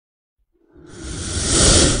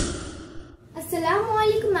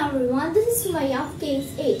Assalamualaikum everyone, this is Sumaya of case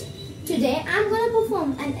 8. Today I am going to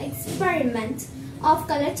perform an experiment of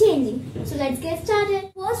color changing. So let's get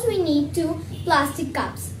started. First we need 2 plastic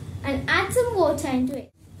cups and add some water into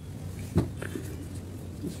it.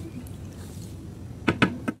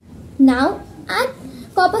 Now add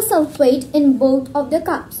copper sulfate in both of the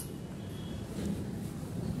cups.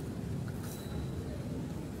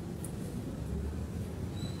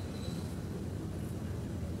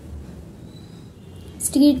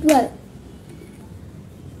 Stir it well.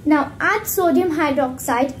 Now add sodium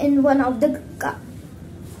hydroxide in one of the cup.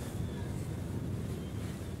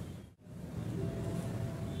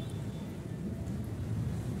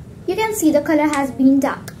 You can see the color has been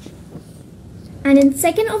dark. And in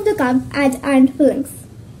second of the cup add iron fillings.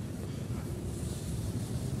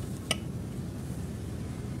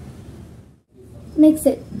 Mix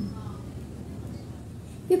it.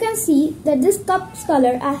 You can see that this cup's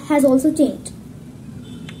color has also changed.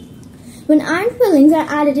 When iron fillings are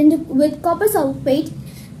added with copper sulfate,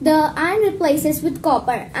 the iron replaces with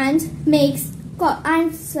copper and makes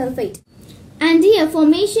iron sulfate. And here,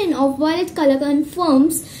 formation of violet color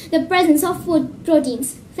confirms the presence of food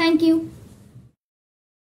proteins. Thank you.